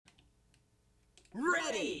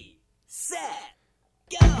Ready, set,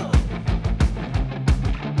 go!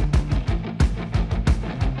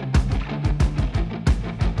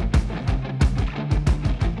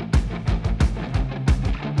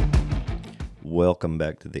 Welcome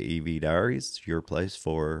back to the EV Diaries, your place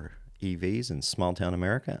for EVs in small town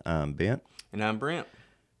America. I'm Bent. And I'm Brent.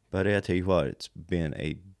 Buddy, I tell you what, it's been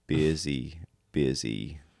a busy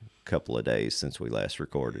couple of days since we last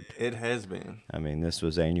recorded. It has been. I mean, this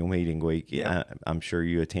was annual meeting week. Yeah. I'm sure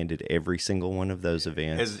you attended every single one of those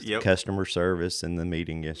events. Yep. Customer service and the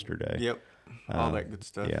meeting yesterday. Yep. All that good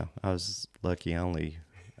stuff. Yeah, I was lucky. I only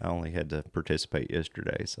had to participate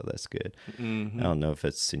yesterday, so that's good. Mm-hmm. I don't know if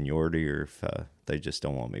it's seniority or if they just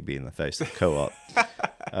don't want me being the face of the co-op.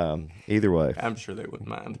 Either way, I'm sure they wouldn't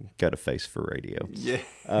mind. got a face for radio. Yeah.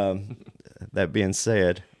 That being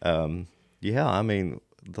said, I mean,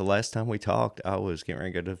 the last time we talked, I was getting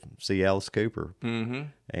ready to go to see Alice Cooper, Mm-hmm.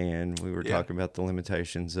 and we were talking about the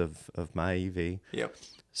limitations of my EV. Yep.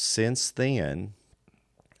 Since then,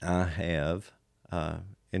 I have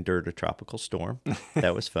endured a tropical storm.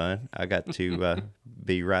 That was fun. I got to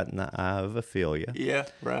be right in the eye of Ophelia. Yeah.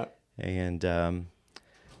 Right. And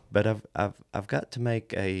but I've got to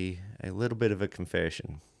make a little bit of a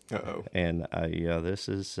confession. Uh-oh. And this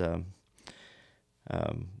is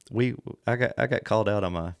I got called out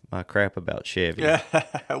on my crap about Chevy. Yeah.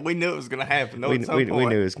 We knew it was going to happen. We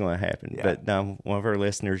knew it was going to happen. Yeah. But one of our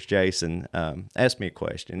listeners, Jason, asked me a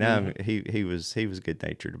question. Now Mm-hmm. he was good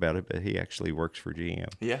natured about it, but he actually works for GM.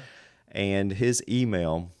 Yeah. And his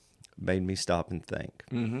email made me stop and think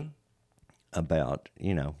Mm-hmm. about,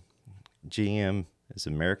 GM is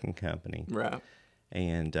an American company, Right.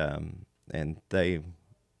 and they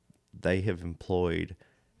have employed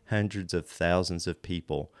hundreds of thousands of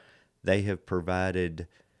people. They have provided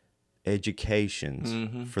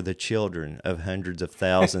educations for the children of hundreds of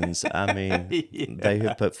thousands. I mean, Yeah. they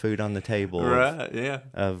have put food on the table Right. Yeah.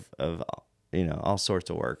 of all sorts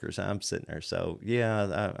of workers. I'm sitting there, so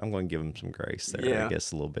I'm going to give them some grace there, Yeah. I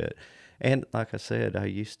guess, a little bit. And like I said, I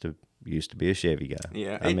used to be a Chevy guy.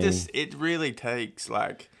 Yeah. I mean, It really takes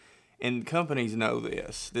and companies know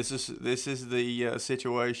this. This is the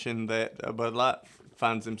situation that Bud Light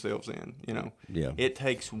finds themselves in. Yeah. It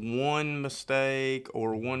takes one mistake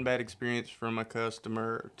or one bad experience from a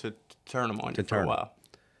customer to turn them on you for a while.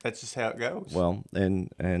 That's just how it goes. Well, and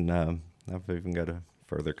I've even got a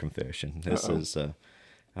further confession. This is I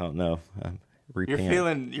don't know.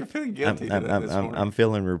 Repent. You're feeling guilty to that this morning. I'm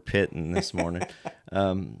feeling repentant this morning.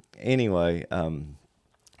 Anyway,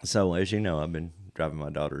 so as you know, I've been driving my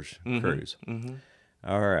daughter's cruise. Mm-hmm.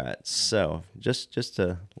 All right, so just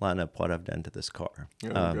to line up what I've done to this car.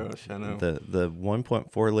 Oh gosh, I know. The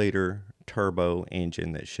 1.4 liter turbo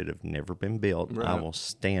engine that should have never been built. Right. I will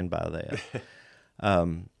stand by that.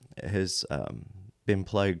 Has been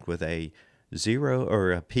plagued with a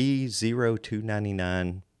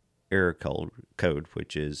P0299 error code,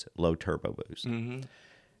 which is low turbo boost. Mm-hmm.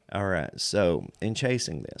 All right, so in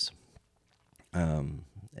chasing this,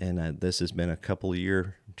 this has been a couple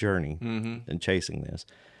year journey in chasing this,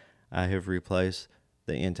 I have replaced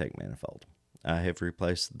the intake manifold. I have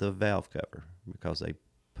replaced the valve cover because they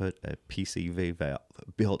put a PCV valve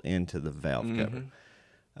built into the valve cover.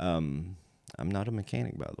 I'm not a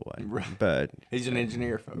mechanic, by the way, Right. but He's an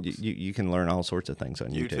engineer, folks. you can learn all sorts of things on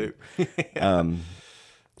YouTube. YouTube.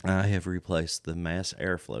 I have replaced the mass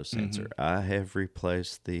airflow sensor. I have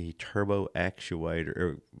replaced the turbo actuator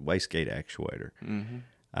or wastegate actuator.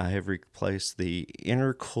 I have replaced the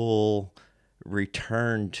intercool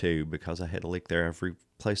return tube because I had a leak there. I've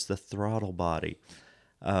replaced the throttle body.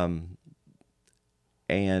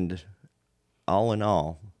 And all in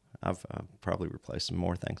all, I've probably replaced some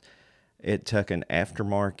more things. It took an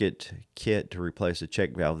aftermarket kit to replace a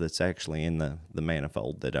check valve that's actually in the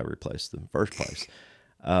manifold that I replaced in the first place.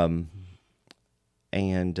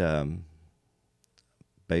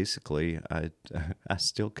 Basically, I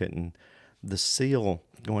still couldn't. The seal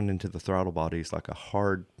going into the throttle body is like a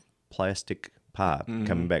hard plastic pipe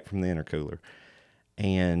coming back from the intercooler,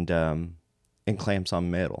 and clamps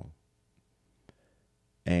on metal.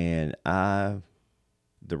 And the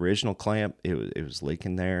original clamp, it was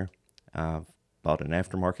leaking there. I bought an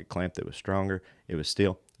aftermarket clamp that was stronger. It was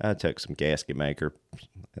still. I took some gasket maker.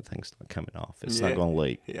 That thing's not coming off. It's not going to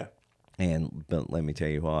leak. Yeah. But let me tell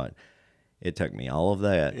you what, it took me all of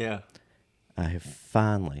that. Yeah. I have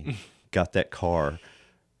finally got that car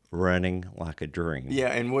running like a dream. Yeah,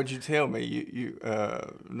 and what'd you tell me? You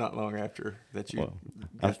not long after that you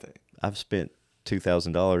got that. I've spent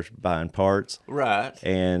 $2,000 buying parts. Right.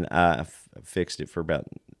 And I fixed it for about,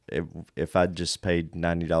 if I just paid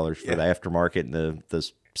 $90 for the aftermarket and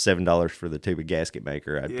the $7 for the tube of gasket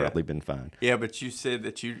maker, I'd Yeah. probably been fine. Yeah, but you said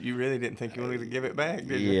that you really didn't think you wanted to give it back,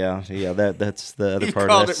 did you? Yeah, that's the other You part.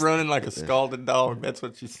 called That's, it running like a scalded dog. That's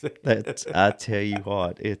what you said. That's I tell you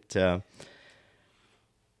what,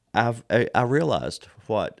 I realized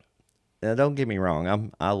what. Now, don't get me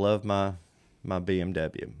wrong. I love my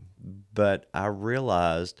BMW, but I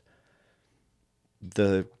realized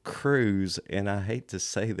the Cruise, and I hate to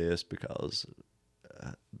say this because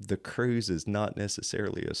the Cruise is not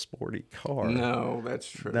necessarily a sporty car. No, that's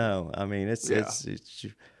true. No, I mean it's Yeah. it's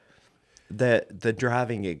that the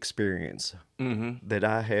driving experience that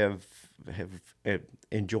I have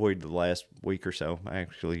enjoyed the last week or so.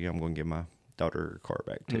 Actually, I'm going to give my daughter her car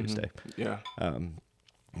back Tuesday. Yeah.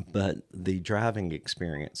 But the driving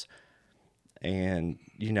experience, and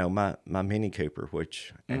my Mini Cooper,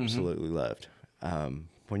 which I absolutely loved.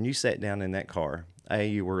 When you sat down in that car,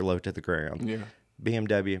 you were low to the ground. Yeah.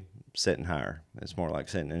 BMW, sitting higher. It's more like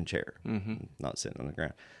sitting in a chair, not sitting on the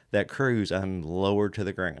ground. That Cruise, I'm lower to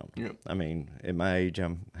the ground. Yep. I mean, at my age,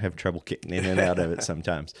 I have trouble getting in and out of it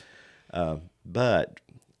sometimes. But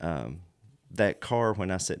that car,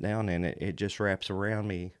 when I sit down in it, it just wraps around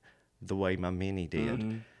me the way my Mini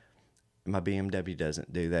did. My BMW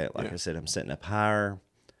doesn't do that. Like I said, I'm sitting up higher.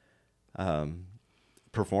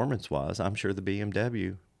 Performance-wise, I'm sure the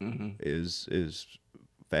BMW is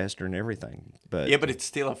faster and everything. But Yeah, but it's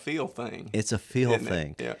still a feel thing. it's a feel isn't it?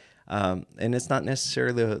 thing. Yeah. And it's not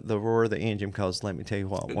necessarily the roar of the engine, because let me tell you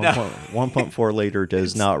what, No. 1.4 liter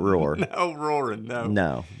does not roar. No roaring,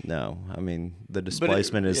 no. No. I mean, the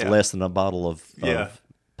displacement is yeah. less than a bottle of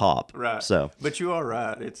pop. Right. So, But you are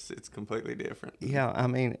right. It's completely different. yeah, I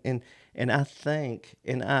mean, and I think,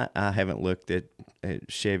 and I haven't looked at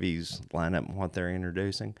Chevy's lineup and what they're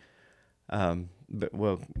introducing. But,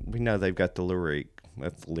 well, we know they've got the Lyric.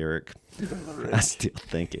 That's Lyric. I still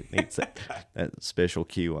think it needs that special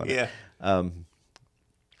cue on it. Yeah.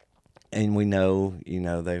 And we know,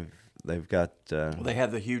 they've got Well, they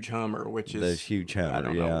have the huge Hummer, which is the huge Hummer. I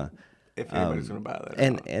don't know if anybody's going to buy that.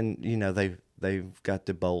 Or not. And they've got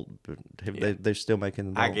the Bolt. But they're still making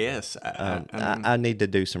the Bolt. I guess. I need to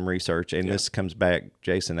do some research, and this comes back.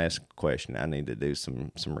 Jason asked a question. I need to do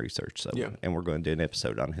some research. So, and we're going to do an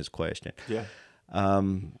episode on his question. Yeah.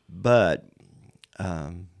 But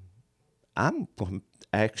I'm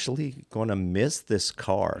actually going to miss this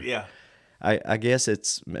car. Yeah. I guess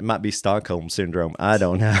it might be Stockholm syndrome. I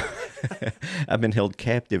don't know. I've been held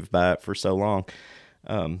captive by it for so long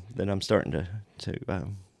that I'm starting to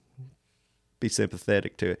be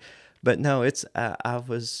sympathetic to it. But no, I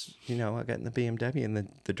was, I got in the BMW, and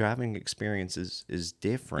the driving experience is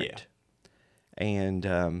different. Yeah.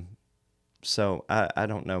 And so I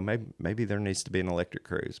don't know. Maybe there needs to be an electric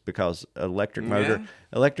Cruise, because electric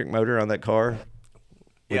motor on that car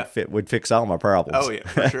would fix all my problems. Oh yeah,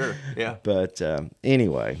 for sure. Yeah. But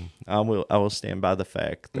anyway, I will stand by the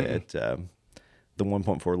fact that the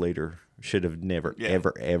 1.4 liter should have never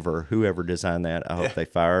ever whoever designed that, I hope they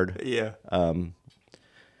fired. Yeah.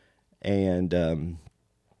 And I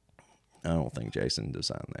don't think Jason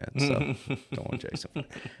designed that, so don't want Jason.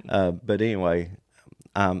 But anyway,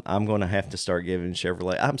 I'm going to have to start giving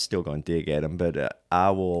Chevrolet. I'm still going to dig at them, but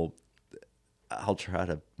I'll try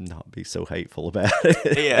to not be so hateful about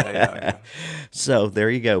it. Yeah. So there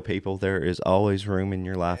you go, people. There is always room in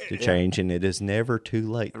your life to change, and it is never too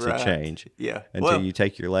late to change. Yeah. Until you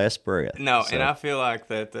take your last breath. No, So, and I feel like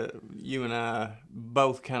that you and I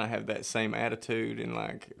both kind of have that same attitude, and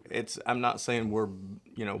like I'm not saying we're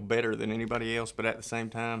better than anybody else, but at the same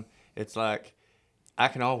time, it's like I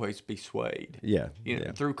can always be swayed. Yeah.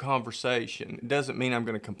 Through conversation. It doesn't mean I'm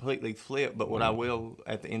going to completely flip, but what I will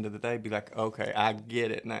at the end of the day be like, okay, I get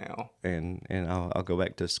it now. And I'll go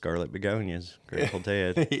back to Scarlet Begonias, Grateful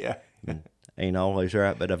Dead. Yeah. Ain't always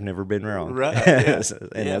right, but I've never been wrong. Right. Yeah.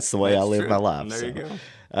 And that's the way I live true. my life. There you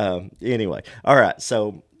go. Anyway, all right.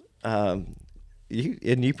 So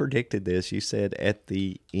you predicted this. You said at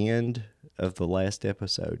the end of the last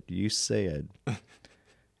episode, you said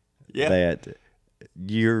that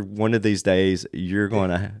you're one of these days you're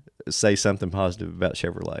going to say something positive about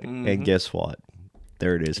Chevrolet. And guess what?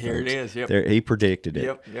 There it is. Here folks. it is. Yep. He predicted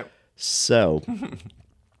it. Yep. So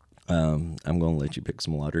I'm going to let you pick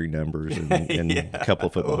some lottery numbers and a couple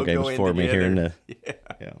of football games for me here in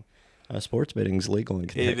the sports betting is legal in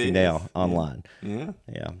Kentucky now online.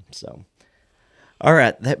 Yeah. So, all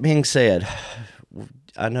right. That being said,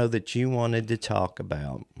 I know that you wanted to talk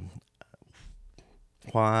about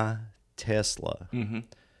why Tesla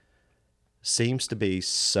seems to be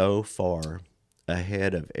so far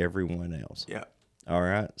ahead of everyone else. Yeah. All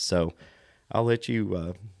right. So I'll let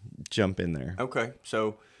you jump in there. Okay.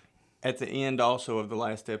 So at the end also of the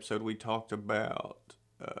last episode, we talked about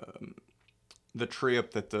the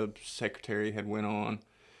trip that the secretary had went on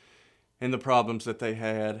and the problems that they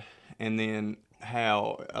had, and then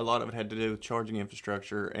how a lot of it had to do with charging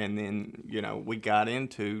infrastructure. And then, we got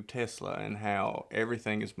into Tesla and how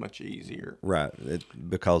everything is much easier. Right.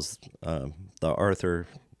 Because the Arthur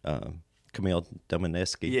Camille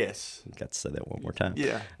Domineski. Yes. Got to say that one more time.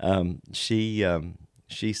 Yeah.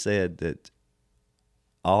 She said that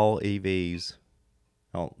all EVs,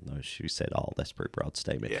 oh no, she said all, that's a pretty broad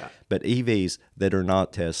statement. Yeah. But EVs that are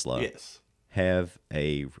not Tesla have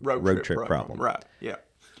a road trip problem. Right, yeah.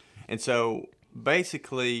 And so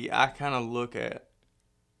basically I kind of look at,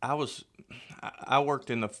 I worked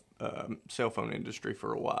in the cell phone industry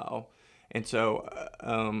for a while. And so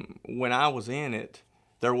when I was in it,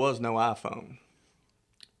 there was no iPhone.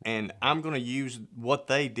 And I'm going to use what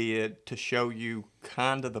they did to show you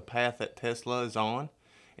kind of the path that Tesla is on.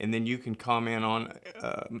 And then you can comment on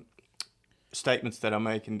statements that I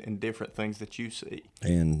make and different things that you see.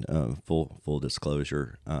 And full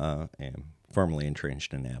disclosure, I am firmly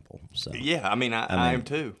entrenched in Apple. So yeah, I mean, I am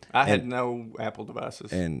too. I had no Apple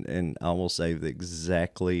devices. And I will say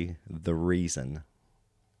exactly the reason.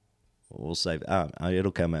 We'll say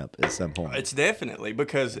it'll come up at some point. It's definitely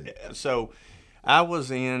because so I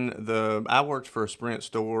worked for a Sprint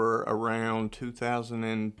store around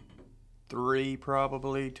 2003,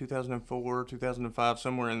 probably 2004, 2005,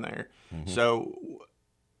 somewhere in there. Mm-hmm. So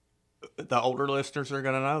the older listeners are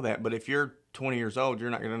going to know that, but if you're 20 years old, you're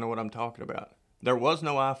not going to know what I'm talking about. There was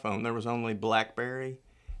no iPhone. There was only BlackBerry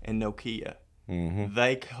and Nokia. Mm-hmm.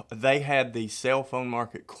 They had the cell phone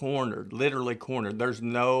market cornered, literally cornered. There's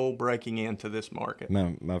no breaking into this market.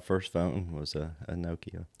 My first phone was a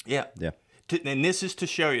Nokia. Yeah. Yeah. And this is to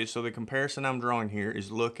show you. So the comparison I'm drawing here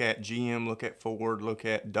is look at GM, look at Ford, look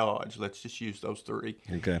at Dodge. Let's just use those three.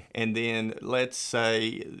 Okay. And then let's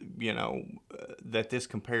say, that this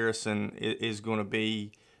comparison is going to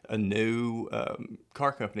be a new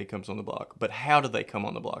car company comes on the block. But how do they come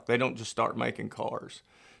on the block? They don't just start making cars.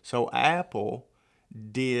 So Apple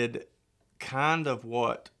did kind of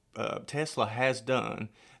what Tesla has done.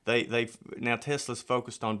 Now Tesla's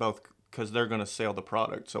focused on both because they're going to sell the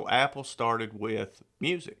product. So Apple started with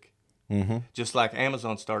music, mm-hmm. just like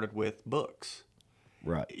Amazon started with books.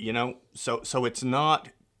 Right. So it's not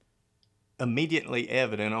immediately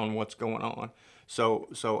evident on what's going on.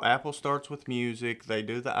 So Apple starts with music. They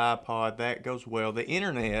do the iPod. That goes well. The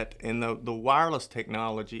internet and the wireless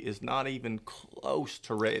technology is not even close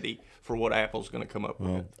to ready for what Apple's going to come up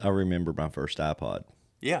with. I remember my first iPod.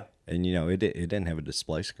 Yeah. And, it didn't have a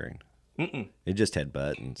display screen. Mm-mm. It just had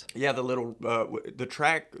buttons. Yeah, the little,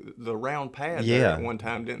 the round pad there at one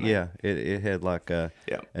time, didn't it? Yeah, it had like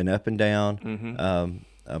an up and down, mm-hmm.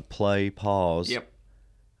 A play, pause. Yep.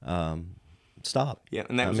 Stop. Yeah,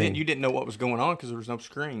 and that was it. You didn't know what was going on because there was no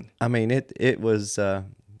screen. I mean, it was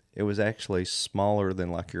actually smaller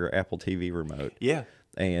than like your Apple TV remote. Yeah.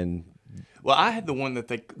 And well, I had the one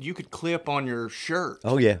that you could clip on your shirt.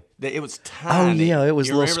 Oh yeah. It was tiny. Oh yeah, it was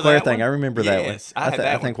a little square thing. I remember that one. Yes,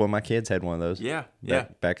 I think one of my kids had one of those. Yeah.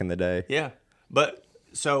 Back in the day. Yeah, but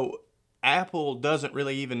so Apple doesn't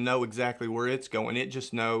really even know exactly where it's going. It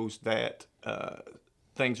just knows that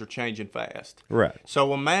things are changing fast. Right.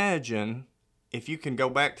 So imagine if you can go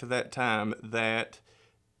back to that time that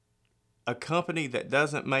a company that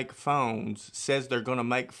doesn't make phones says they're going to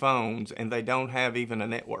make phones and they don't have even a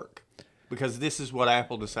network, because this is what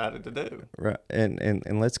Apple decided to do. Right.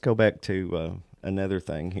 And let's go back to another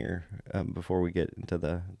thing here before we get into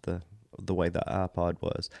the way the iPod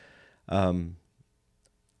was.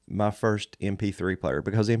 My first MP3 player,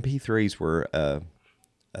 because MP3s were a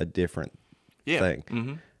different thing.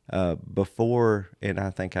 Mm-hmm. Before, and I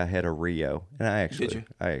think I had a Rio, and I actually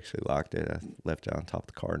liked it. I left it on top of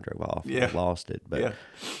the car and drove off. Yeah. I lost it,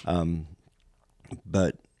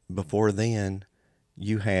 but before then,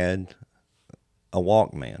 you had a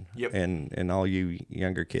Walkman. Yep. And all you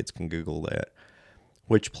younger kids can Google that,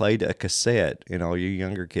 which played a cassette, and all you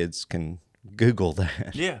younger kids can Google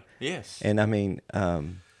that. Yeah. Yes. And I mean,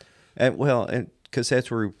 and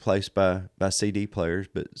cassettes were replaced by CD players,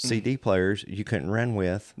 but CD players you couldn't run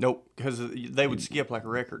with. Nope, because they would skip like a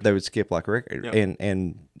record. They would skip like a record, yep.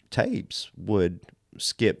 and tapes would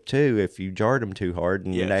skip too if you jarred them too hard,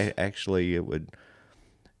 and yes. Actually it would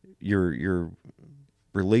your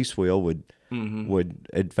release wheel would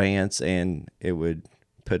advance, and it would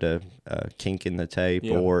put a kink in the tape,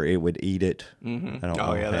 or it would eat it. Mm-hmm. I don't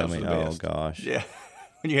know how many. Oh gosh, yeah.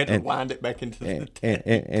 When you had to wind it back into the tape.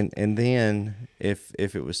 And then if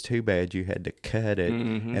it was too bad, you had to cut it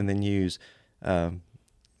and then use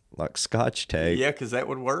like Scotch tape. Yeah, because that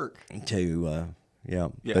would work. To yeah.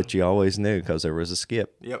 Yeah. But you always knew because there was a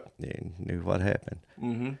skip. Yep. You knew what happened.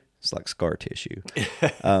 Mm-hmm. It's like scar tissue.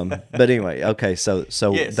 But anyway, okay. So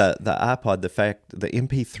Yes. the iPod, the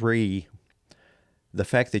MP3, the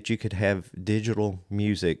fact that you could have digital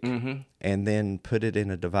music and then put it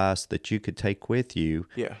in a device that you could take with you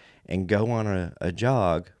Yeah. and go on a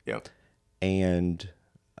jog Yep. and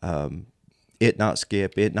it not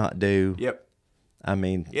skip, it not do. Yep. I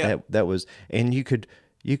mean, Yeah. that was, and you could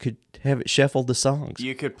have it shuffle the songs.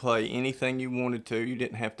 You could play anything you wanted to. You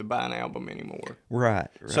didn't have to buy an album anymore. Right.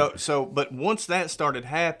 But once that started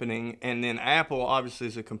happening, and then Apple obviously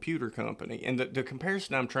is a computer company, and the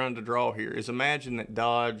comparison I'm trying to draw here is imagine that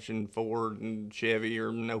Dodge and Ford and Chevy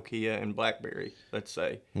or Nokia and BlackBerry, let's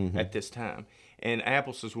say, at this time. And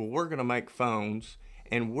Apple says, well, we're going to make phones,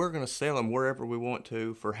 and we're going to sell them wherever we want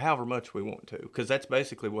to for however much we want to, because that's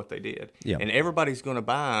basically what they did. Yeah. And everybody's going to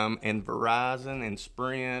buy them, and Verizon and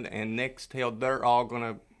Sprint and Nextel, they're all going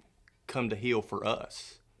to come to heel for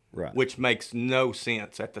us. Right. Which makes no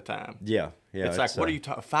sense at the time. Yeah. It's like, what are you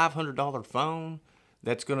talking? $500 phone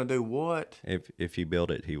that's going to do what? If you build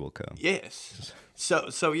it, he will come. Yes.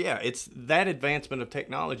 So yeah, it's that advancement of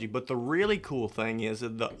technology. But the really cool thing is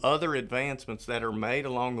that the other advancements that are made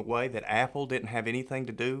along the way that Apple didn't have anything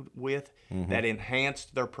to do with, that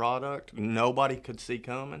enhanced their product, nobody could see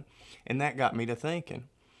coming. And that got me to thinking,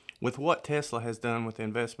 with what Tesla has done with the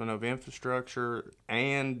investment of infrastructure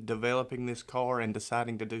and developing this car and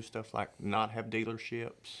deciding to do stuff like not have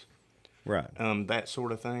dealerships, Right. that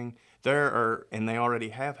sort of thing, there are, and they already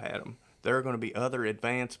have had them, there are going to be other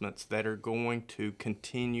advancements that are going to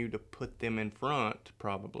continue to put them in front,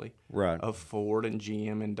 probably, Right. of Ford and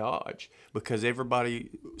GM and Dodge, because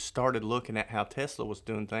everybody started looking at how Tesla was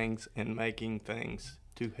doing things and making things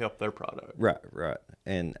to help their product. Right.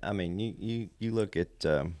 And I mean, you look at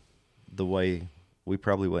the way we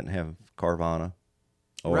probably wouldn't have Carvana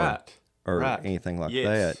or Right. anything like Yes.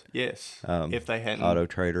 that. Yes. Um, If they hadn't. Auto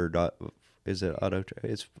Trader. Is it Auto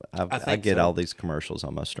Trader? It's I think get so. all these commercials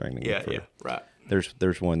on my streaming. Yeah. Right.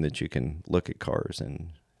 There's one that you can look at cars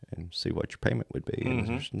and see what your payment would be, and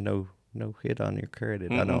Mm-hmm. there's no hit on your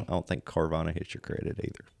credit. I don't think Carvana hits your credit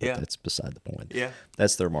either. But Yeah. that's beside the point. Yeah.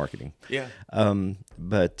 That's their marketing. Yeah.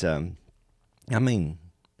 But I mean,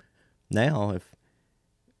 now if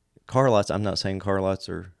car lots, I'm not saying car lots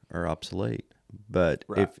are obsolete, but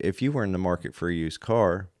Right. if you were in the market for a used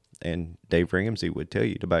car, and Dave Ramsey would tell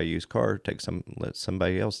you to buy a used car, let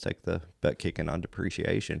somebody else take the butt kicking on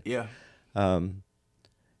depreciation. Yeah. You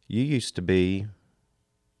used to be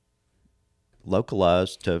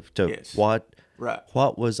localized to Yes. what Right.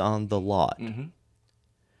 was on the lot.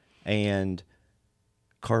 And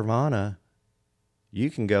Carvana, you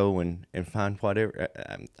can go and find whatever.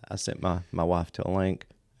 I sent my wife to a link.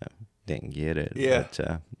 Didn't get it. Yeah.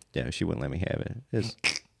 But she wouldn't let me have it.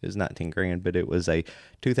 It was 19 grand, but it was a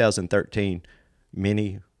 2013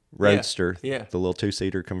 Mini Roadster. Yeah. The little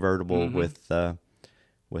 2-seater convertible with the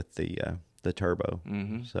turbo.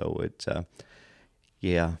 So it's I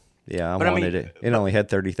But I wanted mean, it. It only had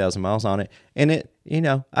 30,000 miles on it, and it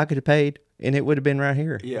I could have paid, and it would have been right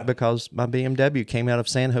here. Yeah. Because my BMW came out of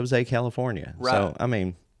San Jose, California. Right. So I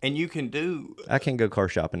mean, And you can do I can't go car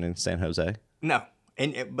shopping in San Jose. no.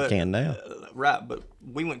 But Can now. Right, but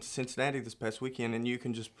we went to Cincinnati this past weekend, and you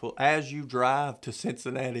can just pull as you drive to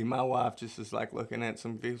Cincinnati. My wife just is like looking at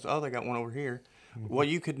some vehicles. Oh, they got one over here. Well,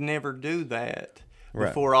 you could never do that Right.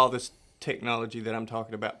 before all this technology that I'm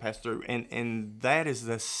talking about passed through, and that is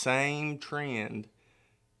the same trend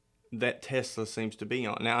that Tesla seems to be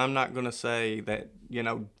on. Now, I'm not going to say that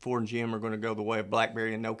Ford and GM are going to go the way of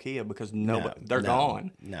BlackBerry and Nokia, because they're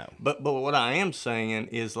gone. No. But what I am saying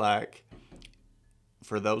is, like,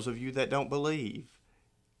 for those of you that don't believe,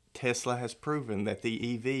 Tesla has proven that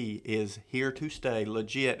the EV is here to stay,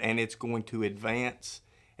 legit, and it's going to advance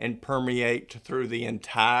and permeate through the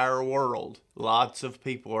entire world. Lots of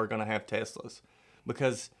people are going to have Teslas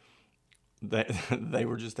because they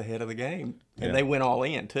were just ahead of the game, and they went all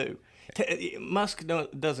in too. Musk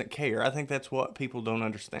doesn't care. I think that's what people don't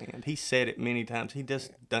understand. He said it many times. He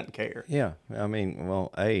just doesn't care. Yeah. I mean,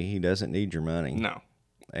 well, he doesn't need your money. No.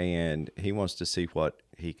 And he wants to see what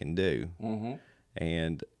he can do.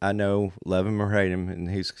 And I know, love him or hate him, and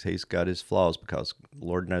he's got his flaws because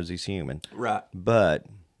Lord knows he's human. Right. But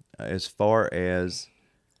as far as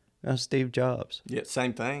Steve Jobs, Yeah,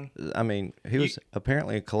 same thing. I mean, he was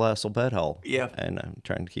apparently a colossal butthole. Yeah. And I'm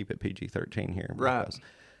trying to keep it PG-13 here. Right.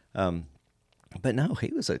 Because, but no,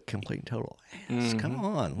 he was a complete and total ass. Come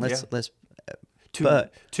on, let's.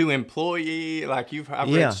 To employee, like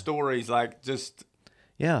I've read stories like just.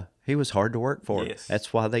 Yeah, he was hard to work for. Yes.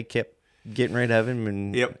 That's why they kept getting rid of him.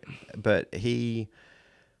 And Yep. But he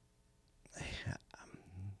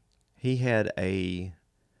had a.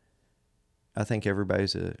 I think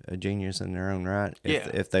everybody's a genius in their own right.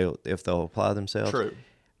 If they'll apply themselves. True.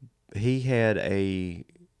 He had a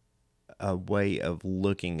way of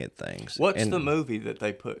looking at things. What's the movie that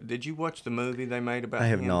they put? Did you watch the movie they made about him? I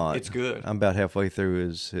have not. It's good. I'm about halfway through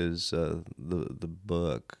his the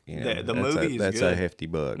book. You know, The movie is that's good. a hefty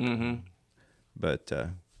book. Mm-hmm. But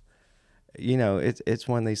you know, it's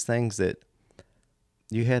one of these things that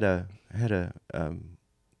you had a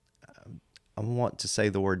I want to say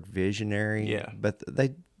the word visionary. Yeah. But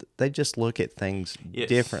they just look at things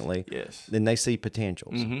differently. Yes. Then they see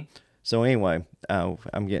potentials. Mm-hmm. So anyway,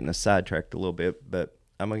 I'm getting us sidetracked a little bit, but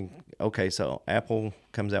so Apple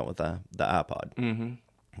comes out with the iPod.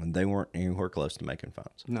 Mm-hmm. And they weren't anywhere close to making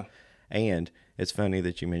phones. No. And it's funny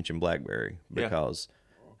that you mentioned BlackBerry because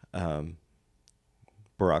Barack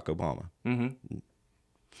Obama,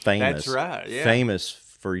 famous, That's right, yeah. famous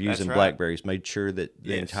for using right. BlackBerries, made sure that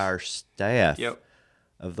the entire staff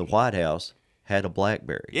of the White House had a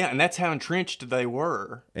BlackBerry. Yeah, and that's how entrenched they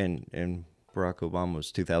were. And Barack Obama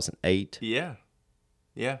was 2008. Yeah.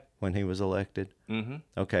 Yeah. When he was elected. Mm-hmm.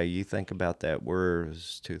 Okay, you think about that. We're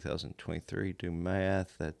 2023. Do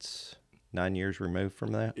math. That's 9 years removed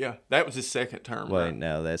from that. Yeah, that was his second term. Wait, right?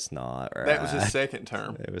 no, that's not right. That was his second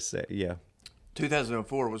term. It was, yeah.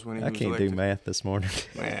 2004 was when he was I can't elected. do math this morning.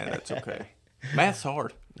 Man, that's okay. Math's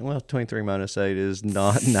hard. Well, 23 minus 8 is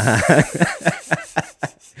not 9.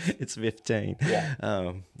 It's 15.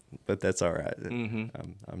 Yeah. But that's all right. Mm-hmm.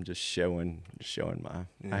 I'm just showing my.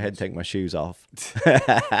 Yeah, I had to take my shoes off.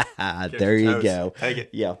 There you toes. go. Take it.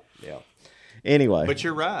 Yeah. Anyway, But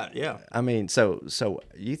you're right. Yeah. I mean, so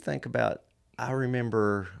you think about. I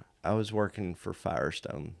remember I was working for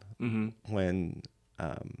Firestone when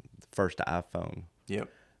the first iPhone Yep.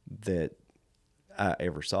 that I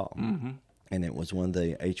ever saw, and it was one of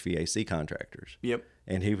the HVAC contractors. Yep.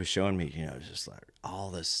 And he was showing me, just like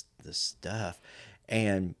all this stuff.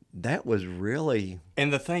 And that was really...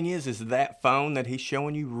 And the thing is that phone that he's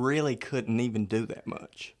showing you really couldn't even do that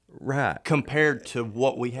much. Right. Compared to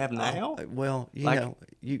what we have now. Well,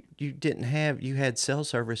 you didn't have... You had cell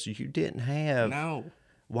service. You didn't have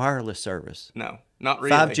wireless service. No, not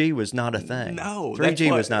really. 5G was not a thing. No.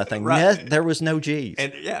 3G was not a thing. Right. There was no Gs.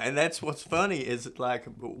 And that's what's funny is like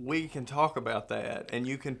we can talk about that, and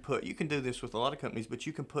you can do this with a lot of companies, but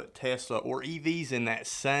you can put Tesla or EVs in that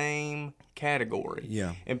same category.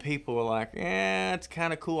 Yeah. And people are like, it's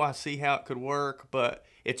kind of cool. I see how it could work, but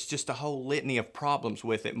it's just a whole litany of problems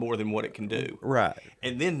with it more than what it can do. Right.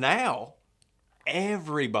 And then now,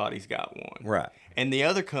 everybody's got one. Right. And the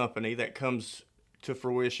other company that comes to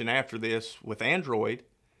fruition after this with Android,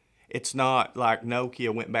 it's not like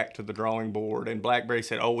Nokia went back to the drawing board and BlackBerry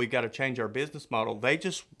said, we've got to change our business model. They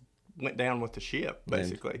just went down with the ship,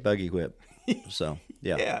 basically. And buggy whip. So,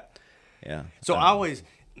 yeah. Yeah. So I always,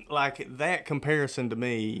 like, that comparison to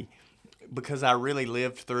me, because I really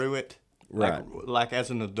lived through it, right. like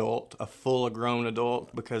as an adult, a full-grown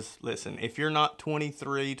adult, because, listen, if you're not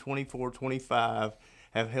 23, 24, 25,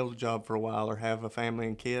 have held a job for a while or have a family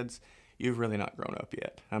and kids, you've really not grown up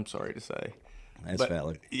yet. I'm sorry to say. That's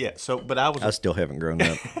valid. Yeah. But I still haven't grown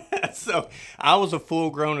up. So I was a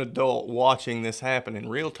full-grown adult watching this happen in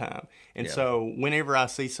real time, and so whenever I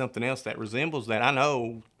see something else that resembles that, I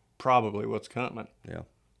know probably what's coming. Yeah,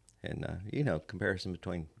 and comparison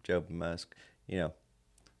between Job and Musk. Like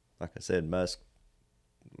I said, Musk.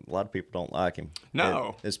 A lot of people don't like him.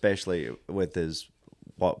 No, especially with his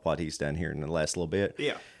what he's done here in the last little bit.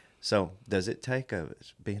 Yeah. So does it take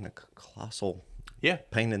being a colossal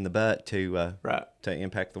pain in the butt to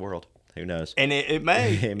impact the world? Who knows? And it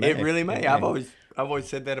may. It really may. I've may. always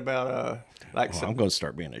said that about I'm going to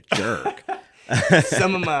start being a jerk.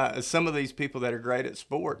 some of these people that are great at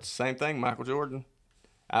sports. Same thing. Michael Jordan.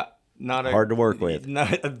 Hard to work with.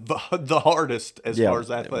 Not the hardest as far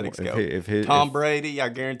as athletics go. Tom Brady. I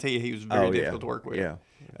guarantee you, he was very difficult to work with.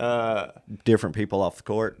 Yeah. Different people off the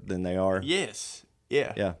court than they are. Yes.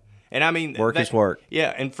 Yeah. Yeah. And I mean, work is work.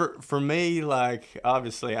 Yeah, and for me, like,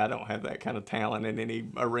 obviously, I don't have that kind of talent in any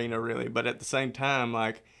arena, really. But at the same time,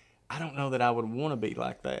 like, I don't know that I would want to be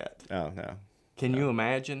like that. Oh, no. Can you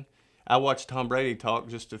imagine? I watched Tom Brady talk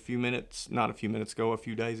just a few days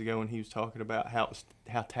ago, and he was talking about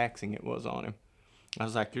how taxing it was on him. I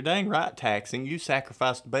was like, you're dang right, taxing. You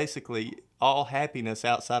sacrificed basically all happiness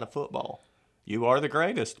outside of football. You are the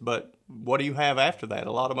greatest, but what do you have after that?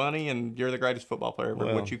 A lot of money, and you're the greatest football player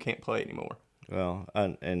ever, but you can't play anymore. Well,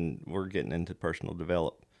 and we're getting into personal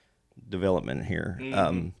development here.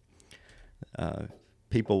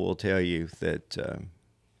 people will tell you that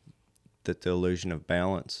that the illusion of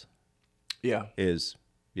balance Yeah. is,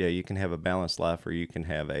 you can have a balanced life or you can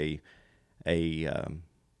have an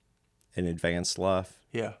advanced life,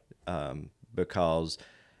 Yeah. because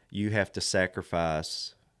you have to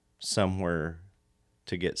sacrifice somewhere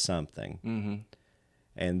to get something. Mm-hmm.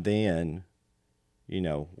 And then,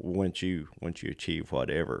 once you achieve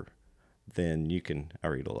whatever, then you can. I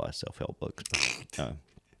read a lot of self-help books, a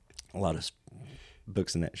lot of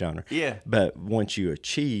books in that genre. Yeah. But once you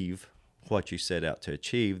achieve what you set out to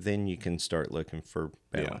achieve, then you can start looking for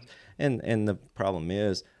balance. And the problem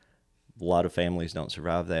is, a lot of families don't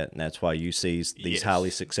survive that, and that's why you see these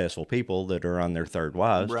highly successful people that are on their third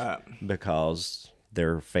wives, Right. because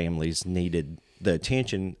their families needed the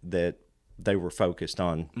attention that they were focused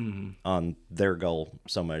on their goal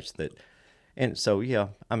so much that, and so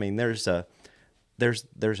I mean, there's a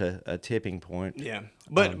tipping point. Yeah,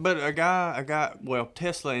 but a guy, well,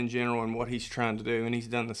 Tesla in general and what he's trying to do, and he's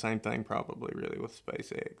done the same thing probably really with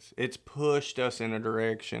SpaceX. It's pushed us in a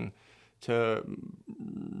direction to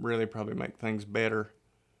really probably make things better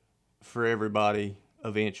for everybody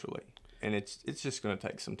eventually, and it's just going to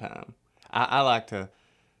take some time. I like to,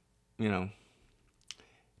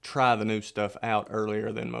 try the new stuff out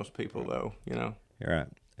earlier than most people, though. You're right,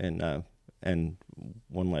 and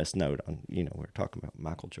one last note on, we're talking about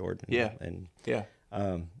Michael Jordan.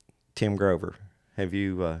 And Tim Grover. Have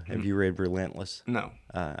you read Relentless? No.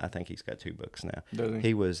 I think he's got 2 books now. Does he?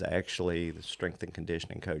 He was actually the strength and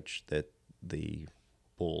conditioning coach that the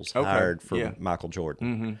Bulls hired for Michael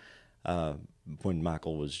Jordan when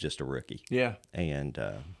Michael was just a rookie. Yeah. And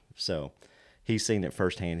so he's seen it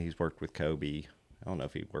firsthand. He's worked with Kobe. I don't know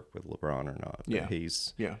if he worked with LeBron or not. But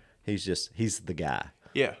he's the guy.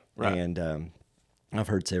 Yeah, right. And I've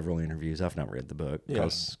heard several interviews. I've not read the book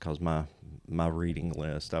because my reading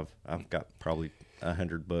list, I've got probably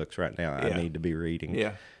 100 books right now I need to be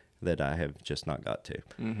reading that I have just not got to.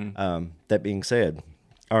 Mm-hmm. That being said,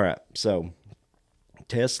 all right, so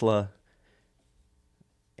Tesla,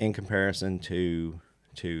 in comparison to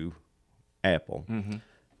Apple,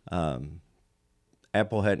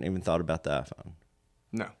 Apple hadn't even thought about the iPhone.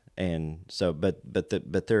 No. And so, but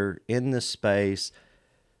they're in the space.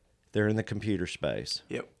 They're in the computer space.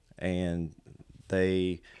 Yep. And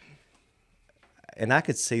I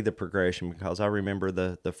could see the progression because I remember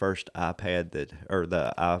the first iPad the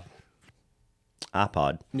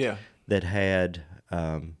iPod. Yeah. That had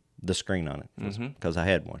the screen on it because I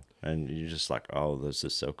had one, and you're just like, oh, this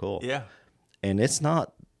is so cool. Yeah. And it's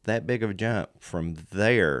not that big of a jump from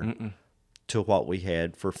there to what we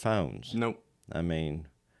had for phones. Nope. I mean,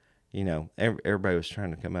 everybody was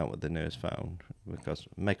trying to come out with the newest phone because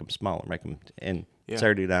make them smaller, and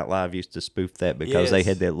Saturday Night Live used to spoof that because they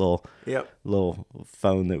had that little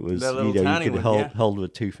phone that was, you could hold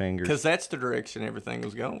with 2 fingers. Because that's the direction everything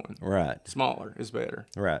was going. Right. Smaller is better.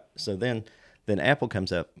 Right. So then Apple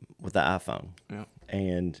comes up with the iPhone. Yeah.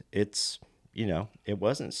 And it's, it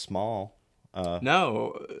wasn't small.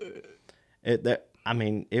 No.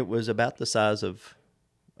 It was about the size of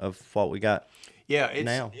what we got. Yeah,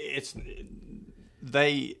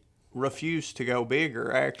 they refused to go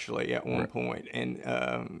bigger actually at one point,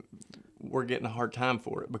 and we're getting a hard time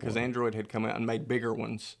for it because Android had come out and made bigger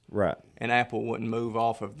ones, right? And Apple wouldn't move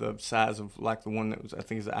off of the size of like the one that was, I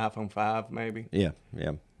think, is the iPhone 5 maybe. Yeah.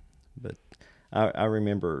 But I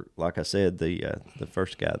remember, like I said, the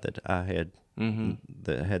first guy that I had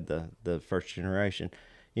that had the first generation,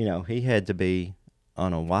 he had to be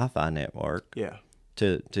on a Wi-Fi network,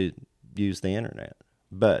 to use the internet,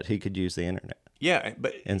 but he could use the internet. Yeah,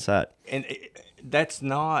 but inside, and that's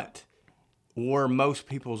not where most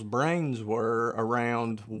people's brains were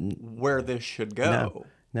around where this should go.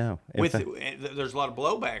 No. There's a lot of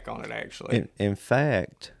blowback on it actually. In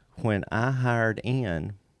fact, when I hired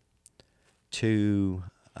in to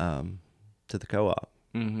the co-op,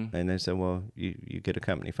 and they said, "Well, you get a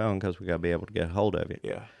company phone because we got to be able to get a hold of it."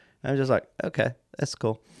 Yeah, I was just like, "Okay, that's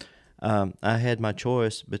cool." I had my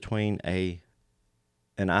choice between an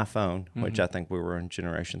iPhone, which I think we were in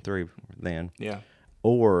generation 3 then,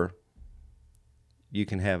 or you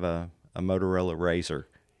can have a Motorola Razr.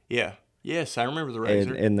 Yeah. Yes, I remember the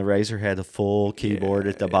Razr. And the Razr had a full keyboard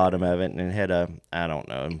at the bottom of it, and it had a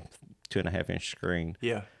 2.5-inch screen.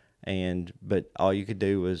 Yeah. But all you could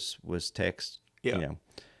do was text.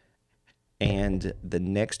 And the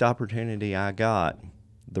next opportunity I got,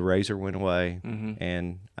 the Razr went away,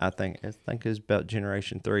 and I think it was about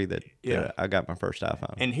generation 3 that I got my first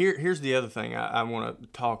iPhone. And here's the other thing I want to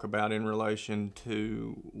talk about in relation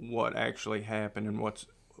to what actually happened and what's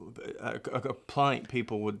a complaint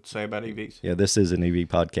people would say about EVs. Yeah, this is an EV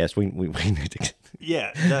podcast. We need to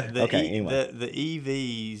Yeah, Okay, anyway. the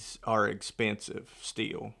EVs are expensive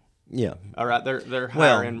still. Yeah. All right, they're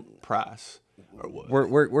higher Well, in price.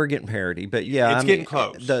 we're getting parity, but yeah, It's getting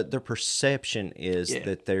close. The perception is Yeah.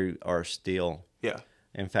 that they are still. Yeah.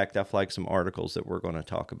 In fact, I flagged some articles that we're going to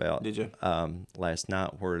talk about. Did you? Last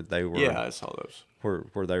night where they were. Yeah, I saw those.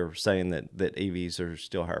 Where they were saying that EVs are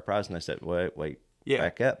still higher price, and I said, wait, Yeah.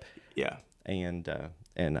 back up. Yeah. And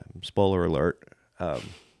spoiler alert,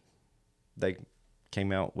 they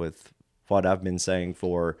came out with what I've been saying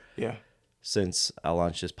for since I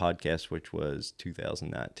launched this podcast, which was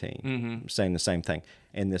 2019, saying the same thing.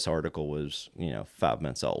 And this article was 5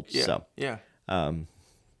 months old. Yeah. So Yeah.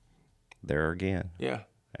 there again. Yeah.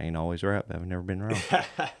 I ain't always right, but I've never been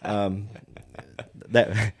wrong.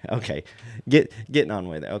 Okay, getting on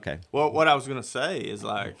with it. Okay. Well, what I was gonna say is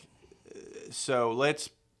so let's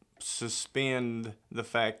suspend the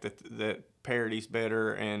fact that parity's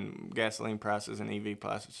better and gasoline prices and EV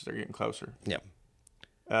prices are getting closer. Yeah.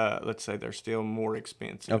 Let's say they're still more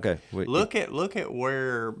expensive. Okay. Look at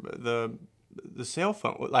where the cell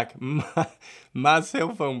phone, like my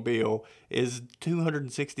cell phone bill is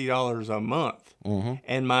 $260 a month,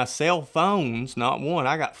 and my cell phones, not one,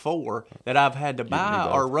 I got 4 that I've had to buy,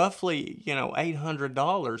 are roughly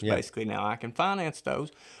 $800 basically. Now I can finance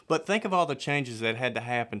those, but think of all the changes that had to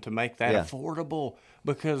happen to make that affordable,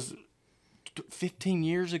 because 15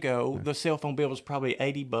 years ago, the cell phone bill was probably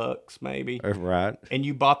 $80 maybe. Right. And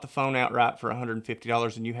you bought the phone outright for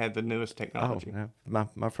 $150 and you had the newest technology. Oh,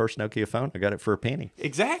 my first Nokia phone, I got it for a penny.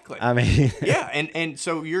 Exactly. I mean, yeah, and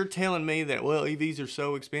so you're telling me that, well, EVs are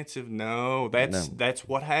so expensive. No, that's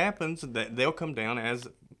what happens. That they'll come down as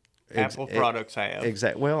Apple products have.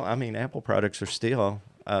 Exactly. Well, I mean, Apple products are still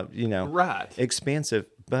right, expensive,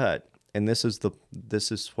 but this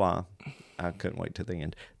is why I couldn't wait till the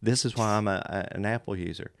end. This is why I'm an Apple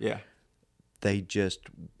user. Yeah. They just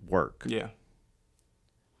work. Yeah.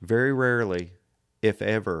 Very rarely, if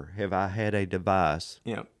ever, have I had a device.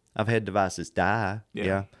 Yeah. I've had devices die.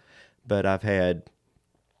 Yeah. But I've had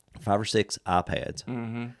 5 or 6 iPads.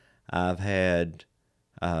 Mm-hmm. I've had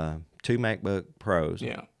 2 MacBook Pros.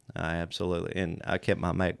 Yeah. I absolutely. And I kept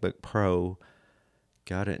my MacBook Pro,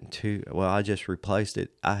 got it I just replaced it.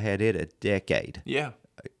 I had it a decade. Yeah.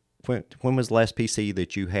 When was the last PC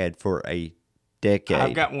that you had for a decade?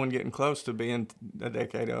 I've got one getting close to being a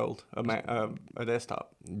decade old, a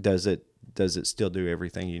desktop. Does it still do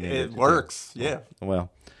everything you need? It works, yeah.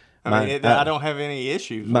 Well, I don't have any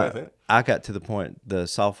issues with it. I got to the point, the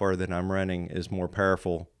software that I'm running is more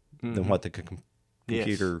powerful than what the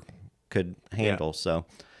computer could handle. So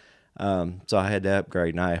I had to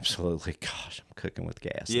upgrade, and I absolutely, gosh, I'm cooking with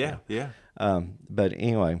gas. Yeah, now. yeah. But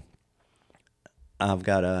anyway, I've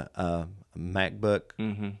got a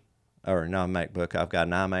MacBook, or not a MacBook. I've got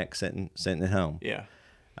an iMac sitting at home. Yeah.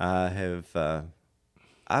 I've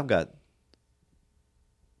got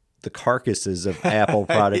the carcasses of Apple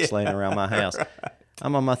products laying around my house.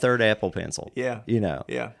 I'm on my 3rd Apple Pencil. Yeah.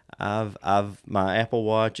 Yeah. My Apple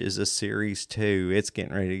Watch is a Series 2. It's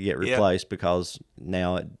getting ready to get replaced because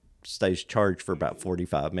now it stays charged for about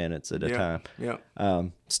 45 minutes at a time. Yeah.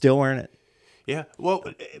 Still wearing it. Yeah. Well,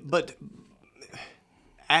 but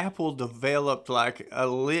Apple developed like a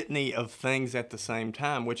litany of things at the same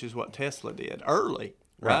time, which is what Tesla did early,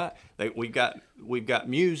 right? We've got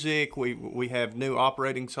music, we have new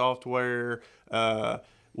operating software,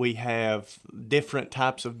 we have different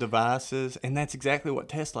types of devices, and that's exactly what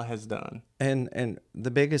Tesla has done. And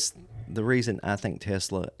the reason I think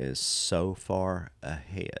Tesla is so far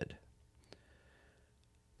ahead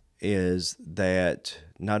is that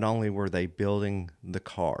not only were they building the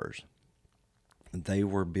cars, they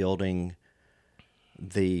were building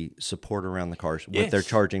the support around the cars with their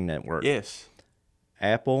charging network. Yes.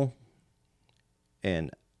 Apple,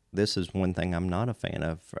 and this is one thing I'm not a fan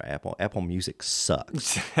of for Apple. Apple Music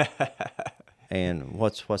sucks. And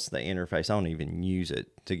what's the interface? I don't even use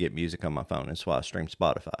it to get music on my phone. That's why I stream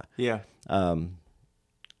Spotify. Yeah.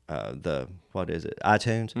 What is it?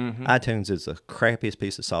 iTunes. iTunes is the crappiest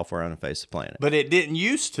piece of software on the face of the planet. But it didn't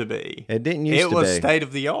used to be. It didn't used to be. It was state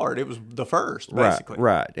of the art. It was the first, basically.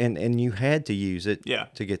 Right. And you had to use it Yeah.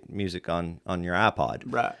 to get music on your iPod.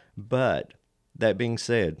 Right. But that being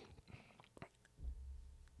said,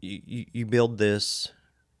 you build this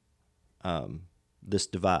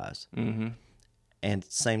device, and at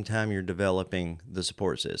the same time you're developing the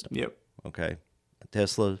support system. Yep. Okay.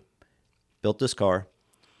 Tesla built this car.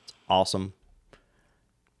 It's awesome.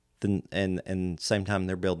 Then and same time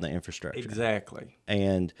they're building the infrastructure. Exactly.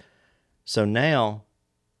 And so now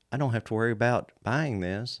I don't have to worry about buying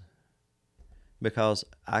this because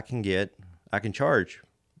I can charge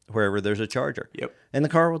wherever there's a charger. Yep. And the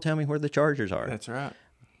car will tell me where the chargers are. That's right.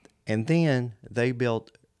 And then they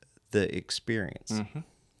built the experience.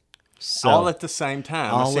 So, All at the same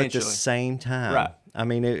time, all at essentially. the same time. Right. I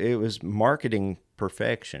mean, it was marketing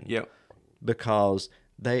perfection. Yep. Because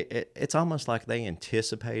it's almost like they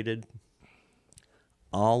anticipated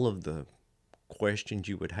all of the questions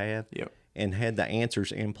you would have Yep. and had the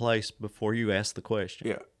answers in place before you asked the question.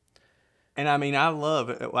 Yeah. And I mean, I love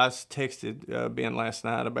it. I texted Ben last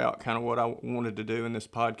night about kind of what I wanted to do in this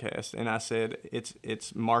podcast, and I said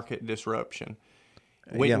it's market disruption.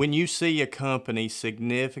 When you see a company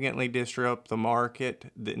significantly disrupt the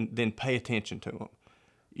market, then pay attention to them.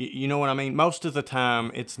 You know what I mean? Most of the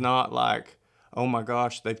time, it's not like, oh my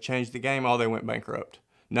gosh, they've changed the game. Oh, they went bankrupt.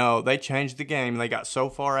 No, they changed the game. They got so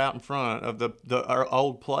far out in front of our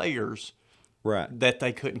old players, Right. that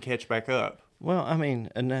they couldn't catch back up. Well, I mean,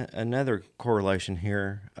 another correlation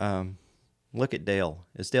here. Look at Dell.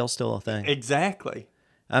 Is Dell still a thing? Exactly.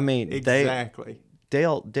 I mean, Exactly.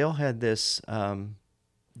 Dell had this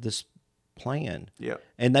this plan. Yep.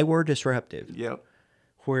 And they were disruptive. Yep.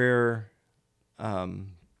 Where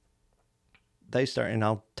they start, and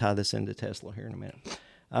I'll tie this into Tesla here in a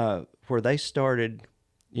minute. Where they started,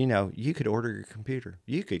 you could order your computer.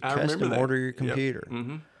 You could custom order your computer. Yep.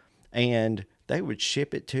 Mm-hmm. And they would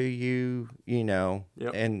ship it to you,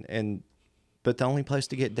 Yep. and but the only place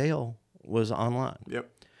to get Dell was online. Yep.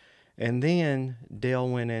 And then Dell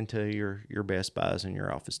went into your Best Buys and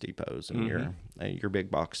your Office Depots and your big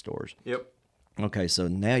box stores. Yep. Okay, so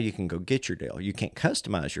now you can go get your Dell. You can't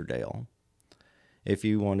customize your Dell. If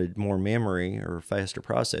you wanted more memory or faster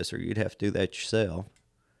processor, you'd have to do that yourself.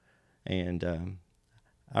 And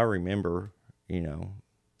I remember,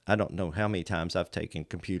 I don't know how many times I've taken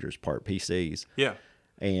computers apart, PCs, Yeah.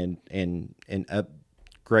 and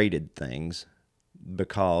upgraded things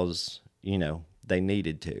because, they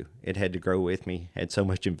needed to. It had to grow with me, had so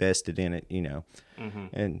much invested in it,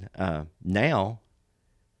 And now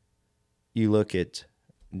you look at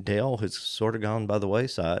Dell has sort of gone by the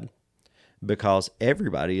wayside because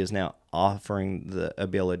everybody is now offering the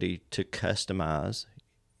ability to customize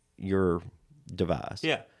your device.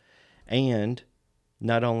 Yeah. And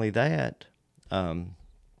not only that, the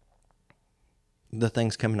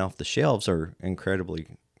things coming off the shelves are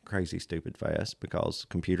incredibly crazy, stupid fast because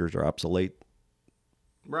computers are obsolete,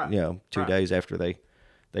 Right. 2 days after they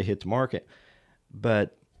hit the market.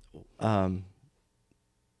 But, and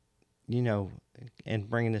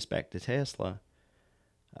bringing this back to Tesla,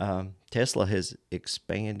 Tesla has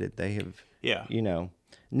expanded. They have,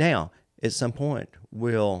 now at some point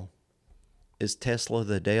is Tesla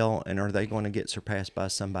the Dell, and are they going to get surpassed by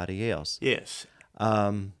somebody else? Yes.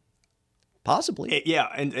 Possibly.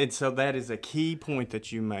 And so that is a key point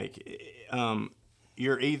that you make.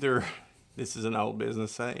 You're either, this is an old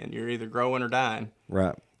business saying, you're either growing or dying.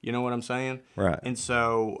 Right. You know what I'm saying? Right. And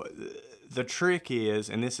so the trick is,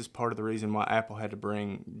 and this is part of the reason why Apple had to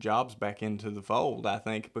bring Jobs back into the fold, I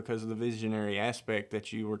think, because of the visionary aspect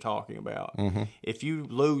that you were talking about. Mm-hmm. If you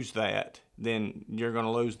lose that, then you're going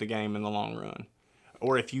to lose the game in the long run.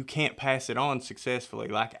 Or if you can't pass it on successfully,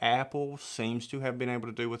 like Apple seems to have been able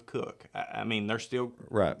to do with Cook. I mean, they're still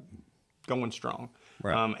going strong.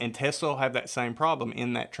 Right. And Tesla will have that same problem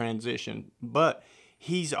in that transition. But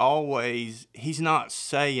he's not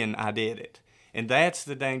saying I did it. And that's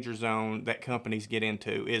the danger zone that companies get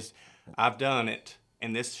into is I've done it,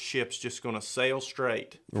 and this ship's just going to sail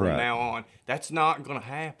straight from now on. That's not going to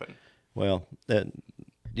happen. Well,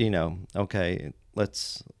 okay,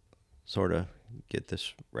 let's sort of get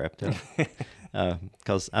this wrapped up.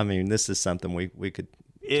 Because, this is something we could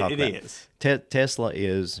talk about. It is. Tesla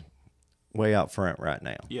is way out front right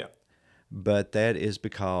now. Yeah. But that is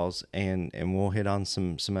because, and we'll hit on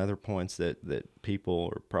some other points that people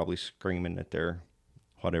are probably screaming at their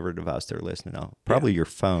whatever device they're listening on. Probably your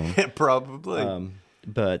phone. Probably.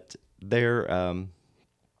 But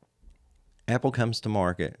Apple comes to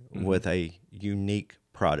market with a unique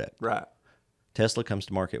product. Right. Tesla comes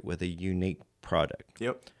to market with a unique product.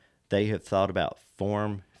 Yep. They have thought about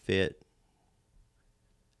form, fit,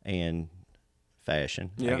 and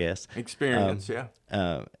fashion, I guess. Experience,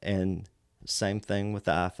 And same thing with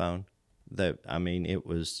the iPhone. It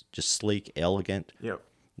was just sleek, elegant. Yep.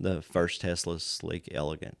 The first Tesla's sleek,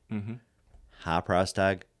 elegant. Mm-hmm. High price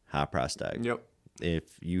tag. Yep. If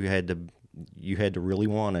you had to really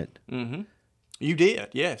want it. Mm-hmm. You did,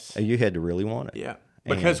 yes. You had to really want it. Yeah.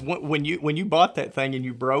 Because when you bought that thing and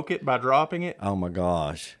you broke it by dropping it. Oh my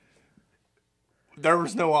gosh. There were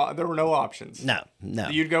no options. No.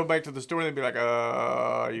 You'd go back to the store and they'd be like,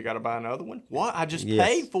 you got to buy another one? What? I just Yes.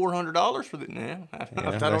 paid $400 for it. Nah,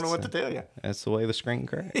 I don't know what to tell you. That's the way the screen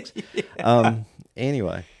cracks.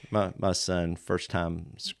 Anyway, my son, first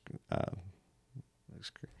time,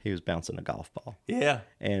 he was bouncing a golf ball. Yeah.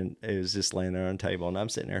 And it was just laying there on the table, and I'm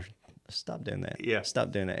sitting there, stop doing that. Yeah.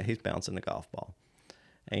 Stop doing that. He's bouncing the golf ball.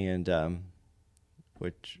 And,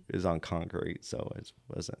 which is on concrete, so it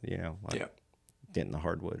wasn't, getting the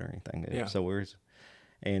hardwood or anything. Yeah. So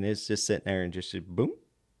and it's just sitting there and just boom,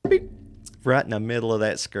 beep, right in the middle of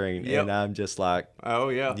that screen. Yep. And I'm just like, oh,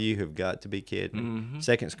 yeah. You have got to be kidding. Mm-hmm.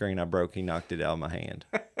 Second screen I broke, he knocked it out of my hand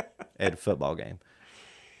at a football game.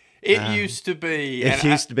 It used to be. It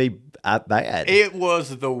used to be bad. It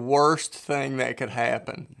was the worst thing that could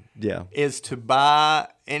happen. Yeah. Is to buy,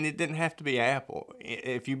 and it didn't have to be Apple.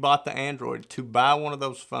 If you bought the Android, to buy one of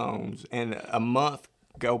those phones and a month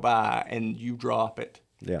go by and you drop it.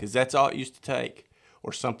 Yeah. Because that's all it used to take.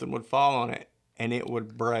 Or something would fall on it and it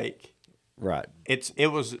would break. Right. It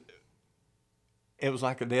was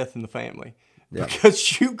like a death in the family. Yeah.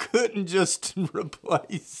 Because you couldn't just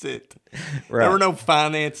replace it. Right. There were no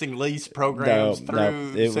financing lease programs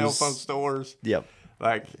through cell was, phone stores. Yep.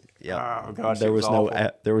 Like, yeah. oh gosh, there was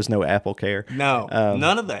no Apple Care. No,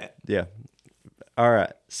 none of that. Yeah. All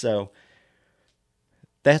right. So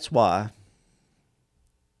that's why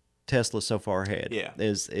Tesla's so far ahead. Yeah.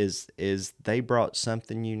 Is they brought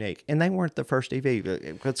something unique, and they weren't the first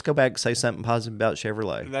EV. Let's go back and say something positive about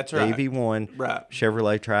Chevrolet. That's right. The EV1. Right.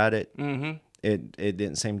 Chevrolet tried it. Mm-hmm. It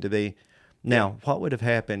didn't seem to be. Now, what would have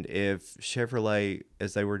happened if Chevrolet,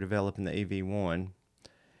 as they were developing the EV1,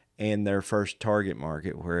 and their first target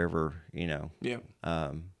market, wherever,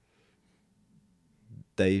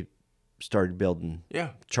 they started building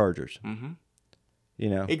chargers. Mm-hmm.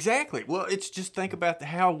 Exactly. Well, it's just think about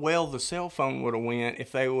how well the cell phone would have went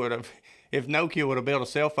if Nokia would have built a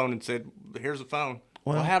cell phone and said, "Here's a phone."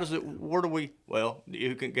 Well, how does it? Where do we? Well,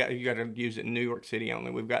 you got to use it in New York City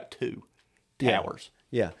only. We've got 2 towers.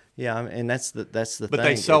 Yeah, and that's the thing. But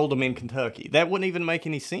they sold them in Kentucky. That wouldn't even make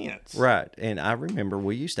any sense. Right. And I remember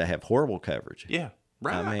we used to have horrible coverage. Yeah.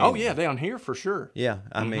 Right. I mean, down here for sure. Yeah.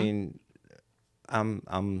 I mean,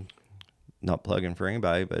 I'm not plugging for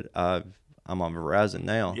anybody, but I'm on Verizon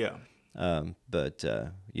now. Yeah. But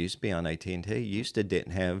used to be on AT&T. Used to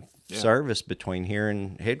didn't have service between here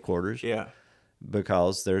and headquarters. Yeah.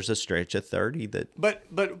 Because there's a stretch of 30 that... But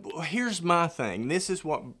here's my thing. This is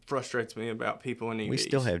what frustrates me about people in EVs. We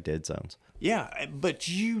still have dead zones. Yeah, but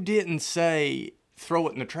you didn't say, throw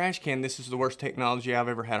it in the trash can, this is the worst technology I've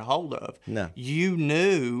ever had a hold of. No. You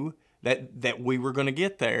knew that we were going to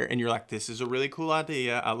get there, and you're like, this is a really cool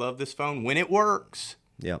idea. I love this phone. When it works...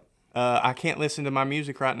 Yep. I can't listen to my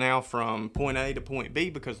music right now from point A to point B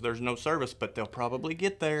because there's no service, but they'll probably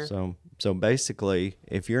get there. So basically,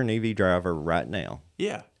 if you're an EV driver right now,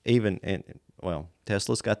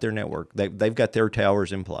 Tesla's got their network. They've got their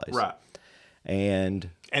towers in place, right? And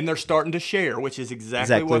they're starting to share, which is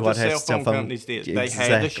exactly what the cell phone companies did. They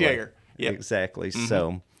had to share. Yep. Exactly. Mm-hmm.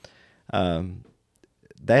 So,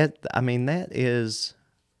 that is,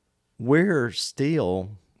 we're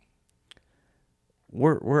still.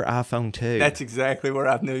 We're iPhone 2. That's exactly where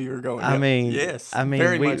I knew you were going. Yes.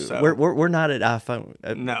 Very much so. We're not at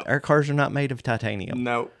iPhone. No. Our cars are not made of titanium.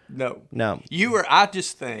 No. I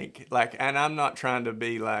just think, and I'm not trying to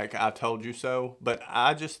be like, I told you so, but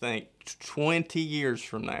I just think 20 years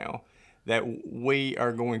from now that we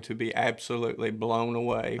are going to be absolutely blown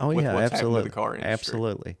away with what's happening with the car industry.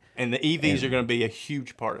 Absolutely. And the EVs are going to be a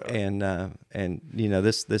huge part of it. And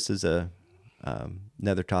this is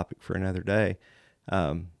another topic for another day.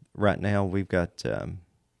 Right now we've got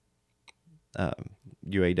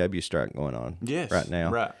UAW strike going on. Yes, right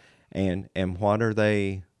now. Right. And what are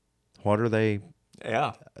they?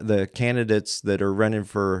 Yeah. The candidates that are running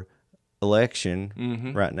for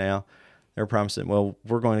election right now, they're promising, well,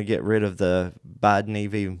 we're going to get rid of the Biden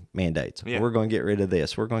EV mandates. Yeah. We're going to get rid of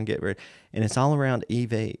this. We're going to get rid, and it's all around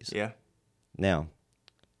EVs. Yeah. Now,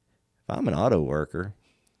 if I'm an auto worker,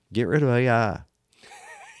 get rid of AI.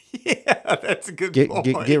 Yeah, that's a good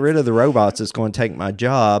point. Get rid of the robots that's going to take my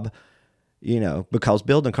job, because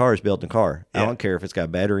building a car is building a car. Yeah. I don't care if it's got a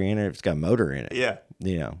battery in it, if it's got a motor in it. Yeah.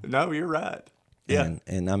 No, you're right. Yeah.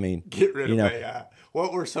 And I mean, get rid of AI.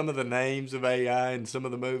 What were some of the names of AI in some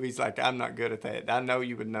of the movies? Like, I'm not good at that. I know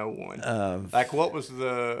you would know one. What was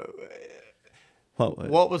the...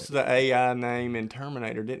 What was the AI name in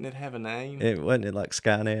Terminator? Didn't it have a name? It wasn't like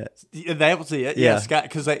Skynet. That was it. Yeah, Sky,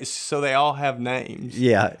 because they all have names.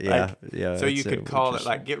 Yeah. So you could call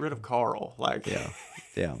it get rid of Carl.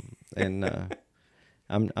 Yeah. And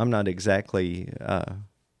I'm not exactly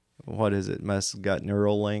what is it? Musk got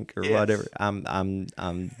Neuralink or Yes. whatever.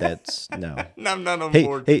 That's no. I'm not on He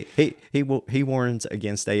board. he warns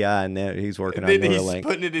against AI, and now he's working on Then Neuralink. he's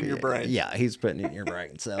putting it in your brain. Yeah, he's putting it in your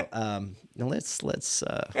brain. So let's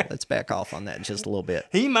back off on that just a little bit.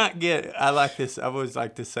 He might get. I like this. I always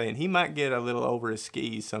like this saying. He might get a little over his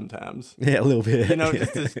skis sometimes. Yeah, a little bit. You know,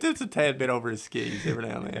 just a tad bit over his skis every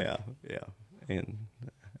now and then. Yeah,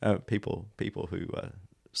 and people who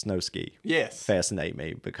snow ski Yes. fascinate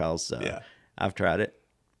me because I've tried it.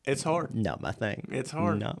 It's hard. Not my thing. It's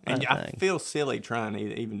hard. Not my And I thing. feel silly trying to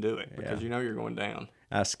even do it because you know you're going down.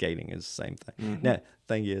 Ice skating is the same thing. Mm-hmm. Now,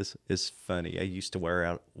 thing is, it's funny. I used to wear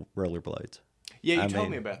out rollerblades. Yeah, you told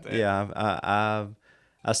me about that. Yeah,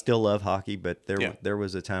 I still love hockey, but Yeah. there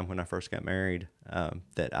was a time when I first got married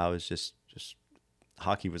that I was just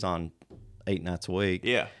hockey was on 8 nights a week.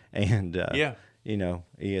 Yeah. And Yeah. you know,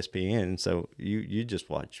 ESPN. So you just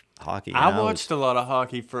watch hockey. I and watched a lot of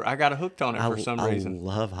hockey I got hooked on it for some reason. I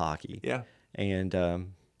love hockey. Yeah.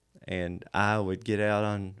 And I would get out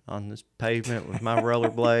on this pavement with my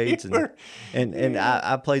rollerblades and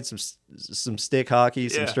I played some stick hockey,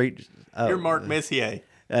 some Yeah. street. You're Mark Messier.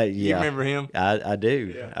 Yeah, You remember him? I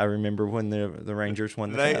do. Yeah. I remember when the Rangers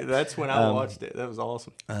won the cup. That's when I watched it. That was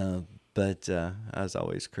awesome. But I was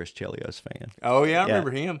always Chris Chelios fan. Oh, yeah, I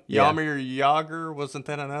remember him. Yeah. Yarmir Yager, wasn't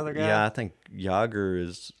that another guy? Yeah, I think Yager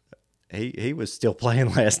is. He was still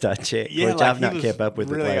playing last I checked, Yeah, which like I've he not was kept up with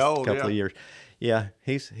really the last old, couple yeah. of years. Yeah,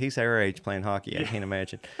 he's our age playing hockey. I can't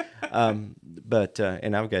imagine. But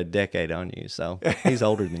and I've got a decade on you, so he's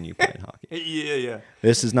older than you playing hockey. Yeah.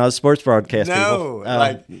 This is not a sports broadcast, No,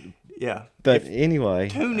 people. yeah. But anyway,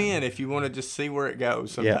 Tune in if you want to just see where it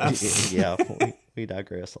goes yeah, sometimes. yeah, we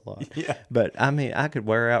digress a lot. Yeah. But I mean, I could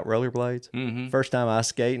wear out rollerblades. Mm-hmm. First time ice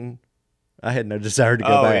skating, I had no desire to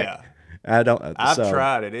go back. Yeah. I don't. I've so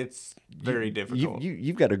tried it. It's very difficult.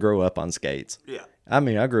 You've got to grow up on skates. Yeah. I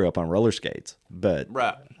mean, I grew up on roller skates, but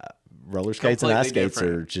Right. roller skates and ice Completely skates are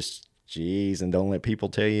different. just geez, and don't let people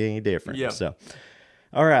tell you any different. Yeah. So,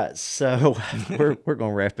 all right, so we're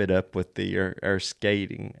gonna wrap it up with our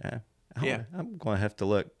skating. I'm gonna have to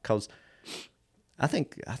look because I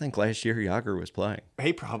think last year Yager was playing.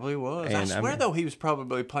 He probably was. I And, swear, though, he was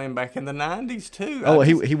probably playing back in the 90s, too. Oh,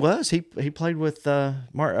 he was. He played with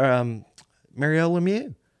Mario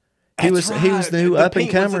Lemieux. He was the new up and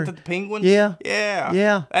comer. Was it the Penguins? Yeah.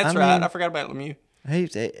 Yeah. That's I right. mean, I forgot about Lemieux.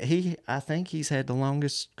 I think he's had the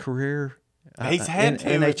longest career. He's had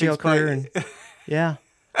to if NHL he's career. played. And, yeah.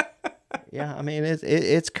 I mean,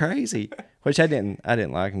 it's crazy. Which I didn't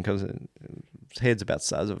like him because his head's about the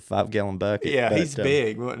size of a 5-gallon bucket. Yeah, but, he's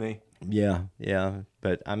big, wasn't he? Yeah.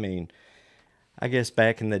 But I mean, I guess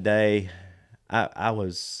back in the day, I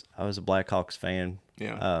was a Blackhawks fan.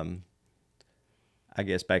 Yeah. I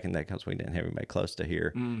guess back in that because we didn't have anybody close to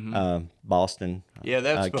here. Boston. Yeah,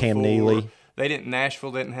 that's before. Cam Neely.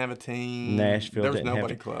 Nashville didn't have a team. Nashville There was didn't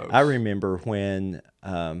nobody have close. I remember when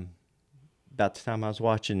about the time I was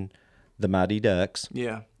watching the Mighty Ducks.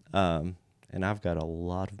 Yeah. And I've got a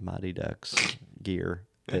lot of Mighty Ducks gear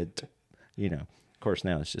that, of course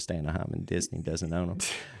now it's just Anaheim and Disney doesn't own them.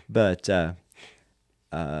 But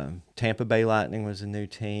Tampa Bay Lightning was a new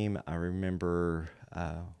team. I remember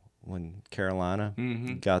when Carolina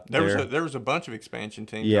got there. There was a bunch of expansion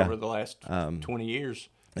teams Yeah. over the last 20 years.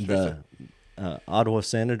 The Ottawa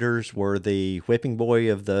Senators were the whipping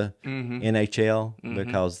boy of the NHL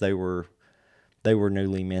because they were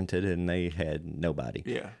newly minted and they had nobody.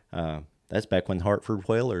 Yeah. That's back when Hartford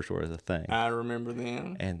Whalers were the thing. I remember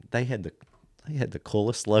them. And they had the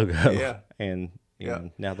coolest logo. Yeah. And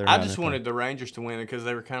now they're I not just a wanted the Rangers to win it because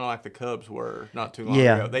they were kind of like the Cubs were not too long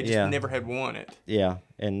Yeah, ago. They just yeah. never had won it. thing. Yeah.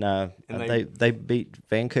 And they- they beat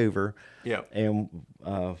Vancouver. Yeah. And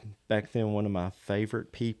back then, one of my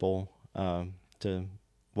favorite people to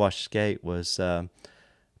watch skate was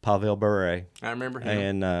Pavel Bure. I remember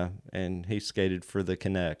him. And he skated for the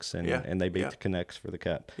Canucks, and they beat the Canucks for the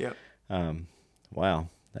cup. Yep. Wow,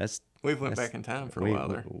 We've went back in time for a while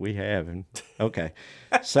there. We have. And, okay.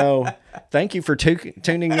 So thank you for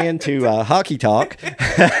tuning in to Hockey Talk.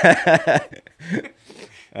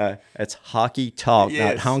 It's Hockey Talk,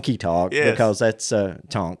 Yes. not Honky Talk, Yes. because that's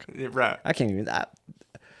Tonk. Yeah, right. I can't even.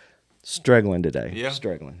 Struggling today. Yeah.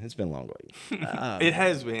 Struggling. It's been a long week. It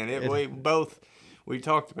has been. We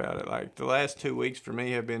talked about it. Like the last 2 weeks for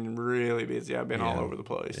me have been really busy. I've been all over the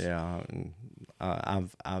place. Yeah. And,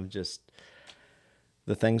 I've just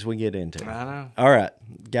the things we get into. I know. All right,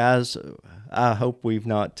 guys. I hope we've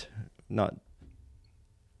not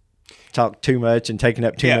talked too much and taken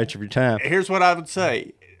up too Yeah. much of your time. Here's what I would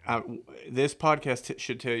say. This podcast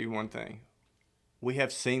should tell you one thing. we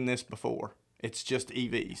have seen this before. It's just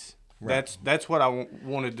EVs. Right. That's what I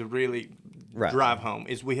wanted to really drive home,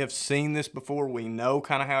 is we have seen this before. We know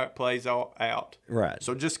kind of how it plays all out. Right.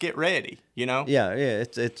 So just get ready, you know? Yeah.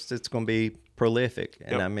 It's going to be prolific.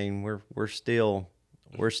 And Yep. I mean, we're still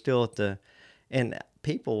at the, and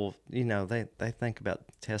people, you know, they think about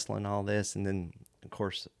Tesla and all this, and then of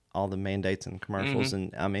course all the mandates and commercials,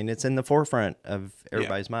 and I mean, it's in the forefront of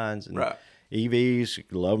everybody's minds. And right. EVs, you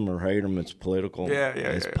love them or hate them, it's political.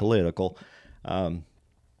 It's political.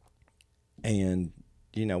 And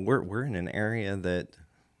you know, we're in an area that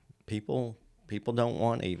people don't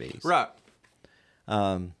want EVs. Right.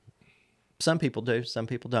 Some people do, some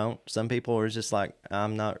people don't. Some people are just like,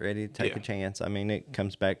 I'm not ready to take a chance. I mean, it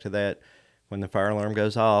comes back to that, when the fire alarm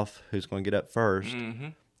goes off, who's going to get up first? Mm-hmm.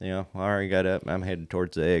 You know, I already got up, I'm headed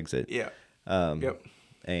towards the exit. Yeah.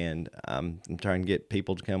 And I'm trying to get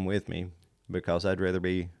people to come with me, because I'd rather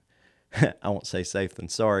be, I won't say safe than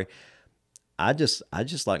sorry. I just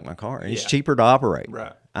like my car, and it's cheaper to operate.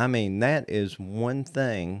 Right. I mean, that is one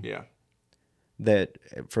thing. Yeah. That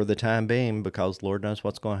for the time being, because Lord knows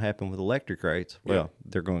what's going to happen with electric rates. Well,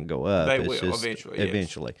 they're going to go up. They it's will just,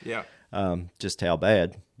 eventually. Yes. Yeah. Just how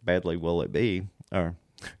badly will it be? Or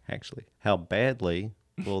actually, how badly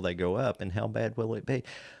will they go up, and how bad will it be?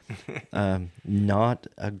 Not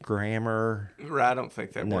a grammar. Right. I don't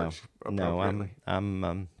think that works appropriately.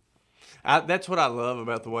 No, that's what I love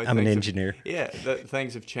about the way I'm an engineer.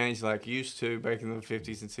 Things have changed. Like used to back in the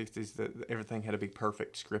 50s and 60s, that everything had to be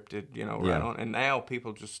perfect, scripted, you know, right on. And now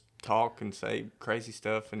people just talk and say crazy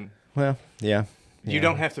stuff, and you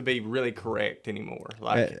don't have to be really correct anymore.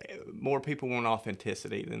 Like more people want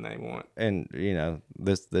authenticity than they want. And you know,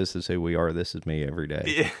 this is who we are. This is me every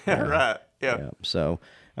day. Yeah, right. Yeah. So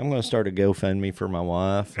I'm going to start a GoFundMe for my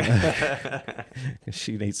wife.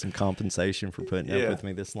 She needs some compensation for putting up with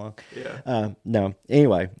me this long. Yeah. No.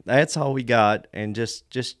 Anyway, that's all we got, and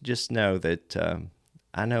just know that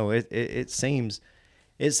I know it seems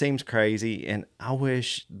crazy, and I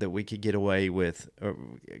wish that we could get away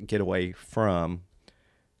from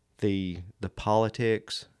the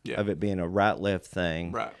politics of it being a right-left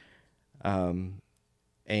thing. Right.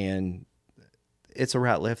 And it's a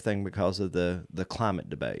right-left thing because of the climate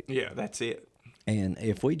debate. Yeah, that's it. And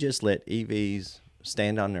if we just let EVs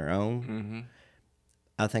stand on their own,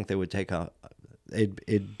 I think they would take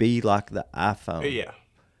it'd be like the iPhone. Yeah.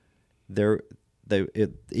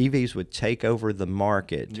 EVs would take over the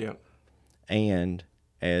market. Yeah. And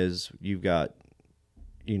as you've got,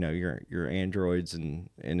 you know, your Androids and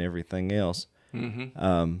everything else,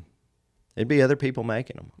 it'd be other people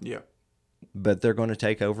making them. Yeah. But they're going to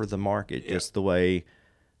take over the market just the way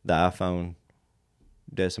the iPhone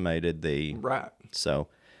decimated the... Right. So,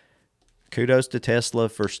 kudos to Tesla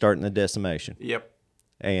for starting the decimation. Yep.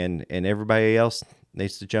 And everybody else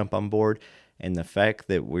needs to jump on board. And the fact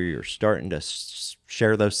that we're starting to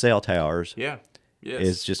share those cell towers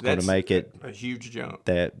is just going to make it... a huge jump.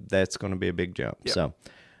 That's going to be a big jump. Yep. So,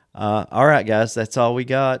 all right, guys, that's all we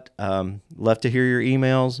got. Love to hear your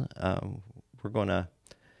emails. We're going to...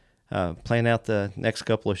 plan out the next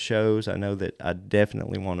couple of shows. I know that I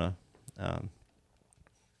definitely want to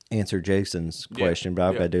answer Jason's question, but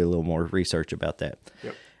I've got to do a little more research about that.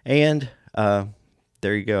 Yep. And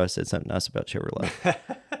there you go. I said something nice about Chevrolet.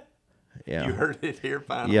 Yeah. You heard it here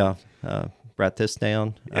finally. Yeah. Write this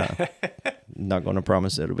down. Not going to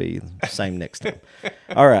promise it'll be the same next time.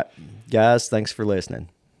 All right, guys, thanks for listening.